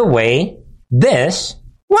is the way this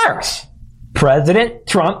works. President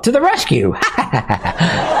Trump to the rescue.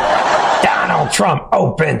 Donald Trump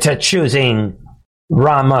open to choosing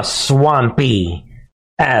Ramaswamy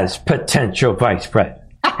as potential vice president.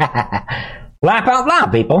 Laugh out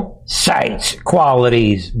loud, people. Cites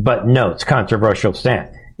qualities, but notes controversial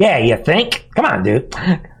stance. Yeah, you think? Come on, dude.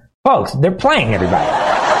 Folks, they're playing everybody.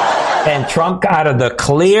 And Trump out of the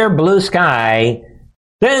clear blue sky.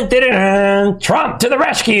 Dun, dun, dun, dun, Trump to the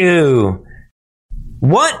rescue.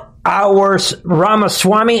 What our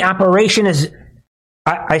Ramaswamy operation is.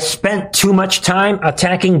 I spent too much time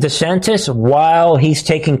attacking DeSantis while he's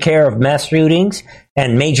taking care of mass shootings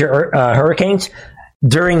and major hurricanes.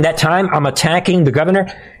 During that time, I'm attacking the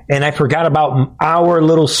governor, and I forgot about our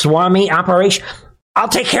little Swamy operation. I'll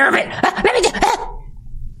take care of it.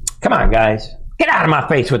 Come on, guys. Get out of my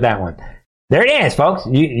face with that one. There it is, folks.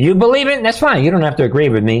 You believe it? That's fine. You don't have to agree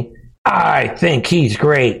with me. I think he's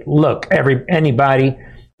great. Look, anybody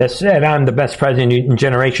that said I'm the best president in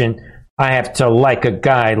generation, I have to like a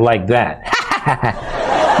guy like that.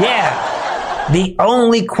 Yeah. The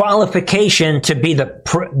only qualification to be the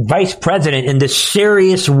vice president in this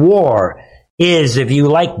serious war is if you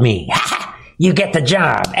like me. You get the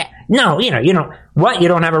job. No, you don't. What? You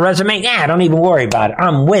don't have a resume? Yeah, don't even worry about it.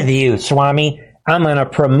 I'm with you, Swamy. I'm going to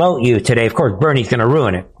promote you today. Of course, Bernie's going to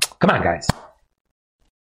ruin it. Come on, guys.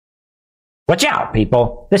 Watch out,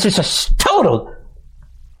 people. This is a total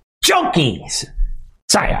jokey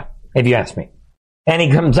saya, if you ask me. And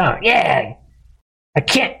he comes on. Yeah, I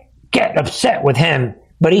can't get upset with him,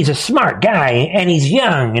 but he's a smart guy, and he's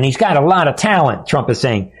young, and he's got a lot of talent, Trump is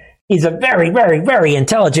saying. He's a very, very, very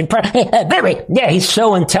intelligent he's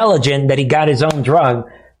so intelligent that he got his own drug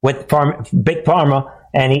with Big Pharma,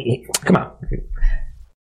 and he come on.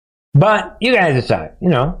 But you guys decide,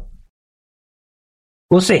 We'll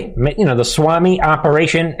see. The Swamy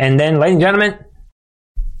operation, and then, ladies and gentlemen,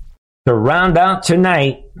 to round out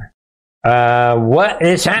tonight, what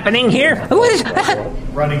is happening here? What is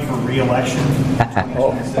running for re-election?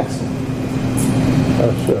 Oh,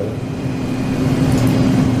 sure.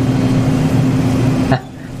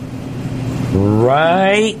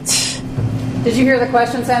 Right. Did you hear the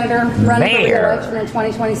question, Senator? Running for re-election in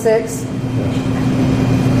 2026?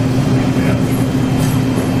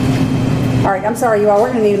 All right, I'm sorry, you all.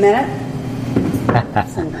 We're going to need a minute.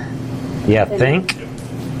 Yeah, think.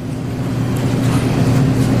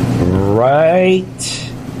 Right.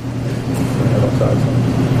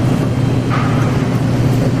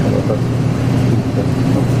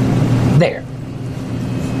 There.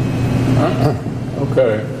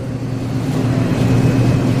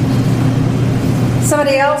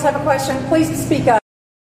 speak up.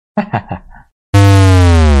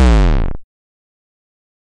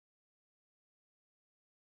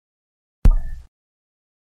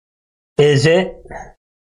 Is it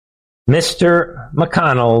Mr.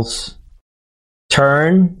 McConnell's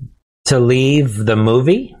turn to leave the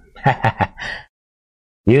movie?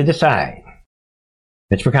 You decide.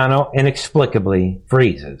 Mitch McConnell inexplicably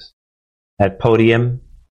freezes at podium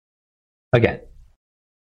again.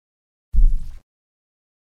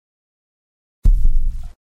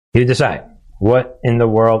 You decide. What in the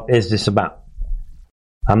world is this about?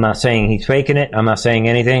 I'm not saying he's faking it. I'm not saying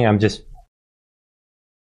anything. I'm just...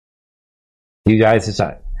 You guys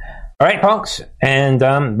decide. All right, folks. And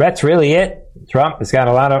that's really it. Trump has got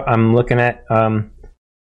a lot of... I'm looking at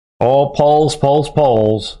all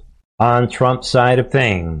polls on Trump's side of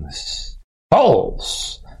things.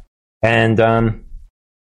 Polls. And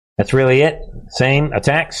that's really it. Same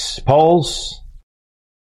attacks, polls,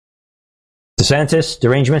 DeSantis,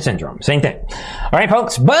 derangement syndrome. Same thing. All right,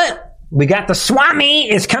 folks. But we got the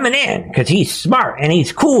Swami is coming in because he's smart and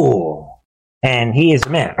he's cool. And he is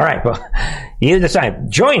the man. All right, well, you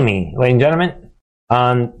decide. Join me, ladies and gentlemen,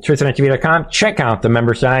 on truthandtv.com. Check out the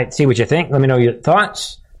member site. See what you think. Let me know your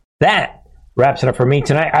thoughts. That wraps it up for me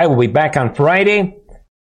tonight. I will be back on Friday.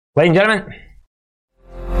 Ladies and gentlemen,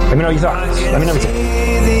 let me know your thoughts. Let me know what you think.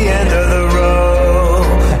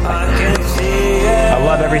 I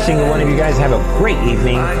love every single one of you guys. Have a great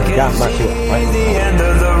evening. And God bless you all. Right?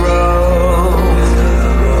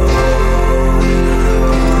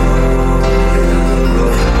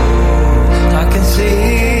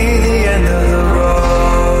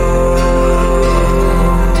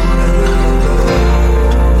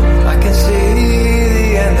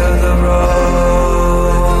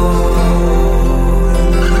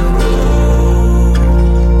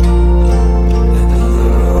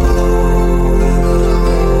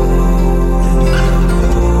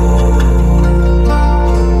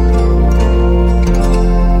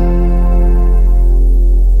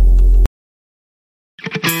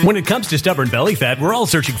 When it comes to stubborn belly fat, we're all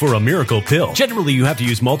searching for a miracle pill. Generally, you have to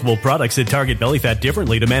use multiple products that target belly fat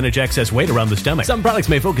differently to manage excess weight around the stomach. Some products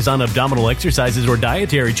may focus on abdominal exercises or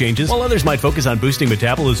dietary changes, while others might focus on boosting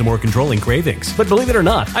metabolism or controlling cravings. But believe it or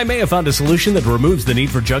not, I may have found a solution that removes the need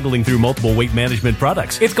for juggling through multiple weight management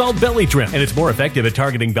products. It's called Belly Trim, and it's more effective at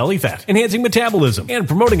targeting belly fat, enhancing metabolism, and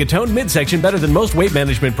promoting a toned midsection better than most weight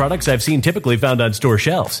management products I've seen typically found on store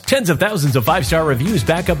shelves. Tens of thousands of 5-star reviews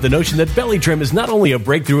back up the notion that Belly Trim is not only a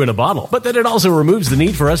breakthrough in a bottle, but that it also removes the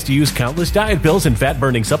need for us to use countless diet pills and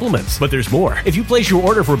fat-burning supplements. But there's more. If you place your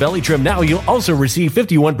order for Belly Trim now, you'll also receive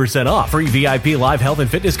 51% off, free VIP live health and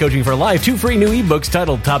fitness coaching for life, 2 free new ebooks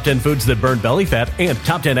titled Top 10 Foods That Burn Belly Fat and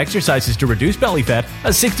Top 10 Exercises to Reduce Belly Fat, a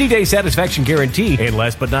 60-day satisfaction guarantee, and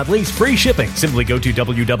last but not least, free shipping. Simply go to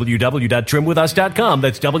www.trimwithus.com.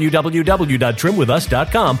 That's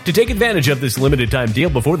www.trimwithus.com to take advantage of this limited time deal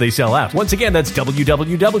before they sell out. Once again, that's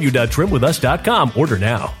www.trimwithus.com. Order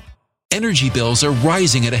now. Energy bills are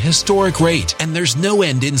rising at a historic rate, and there's no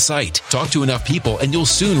end in sight. Talk to enough people, and you'll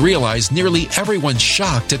soon realize nearly everyone's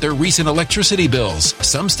shocked at their recent electricity bills.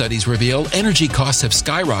 Some studies reveal energy costs have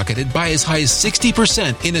skyrocketed by as high as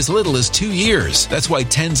 60% in as little as 2 years. That's why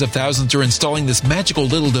tens of thousands are installing this magical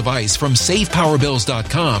little device from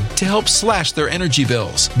SavePowerBills.com to help slash their energy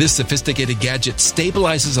bills. This sophisticated gadget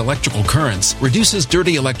stabilizes electrical currents, reduces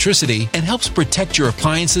dirty electricity, and helps protect your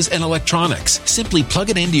appliances and electronics. Simply plug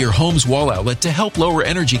it into your home's wall outlet to help lower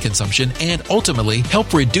energy consumption and ultimately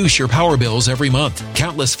help reduce your power bills every month.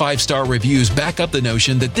 Countless 5-star reviews back up the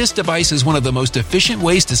notion that this device is one of the most efficient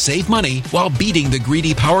ways to save money while beating the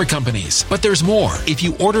greedy power companies. But there's more. If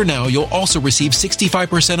you order now, you'll also receive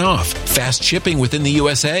 65% off, fast shipping within the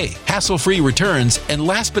USA, hassle-free returns, and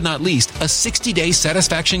last but not least, a 60-day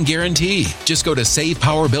satisfaction guarantee. Just go to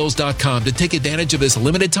SavePowerBills.com to take advantage of this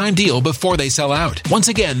limited time deal before they sell out. Once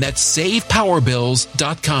again, that's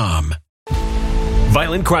SavePowerBills.com.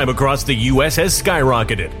 Violent crime across the U.S. has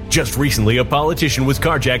skyrocketed. Just recently, a politician was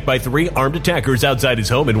carjacked by 3 armed attackers outside his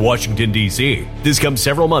home in Washington, D.C. This comes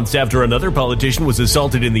several months after another politician was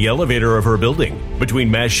assaulted in the elevator of her building. Between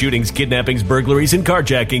mass shootings, kidnappings, burglaries, and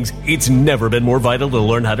carjackings, it's never been more vital to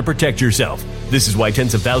learn how to protect yourself. This is why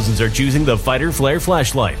tens of thousands are choosing the Fighter Flare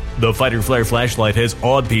flashlight. The Fighter Flare flashlight has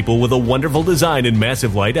awed people with a wonderful design and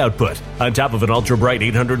massive light output. On top of an ultra-bright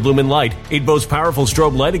 800 lumen light, it boasts powerful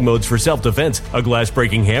strobe lighting modes for self-defense, a glass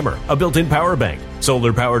glass-breaking hammer, a built-in power bank,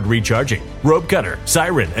 solar-powered recharging, rope cutter,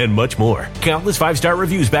 siren, and much more. Countless 5-star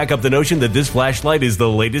reviews back up the notion that this flashlight is the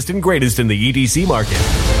latest and greatest in the EDC market.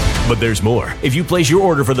 But there's more. If you place your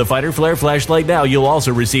order for the Fighter Flare flashlight now, you'll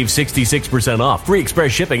also receive 66% off, free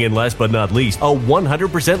express shipping, and last but not least, a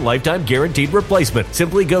 100% lifetime guaranteed replacement.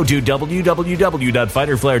 Simply go to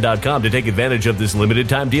www.fighterflare.com to take advantage of this limited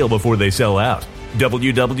time deal before they sell out.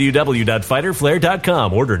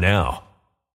 www.fighterflare.com. Order now.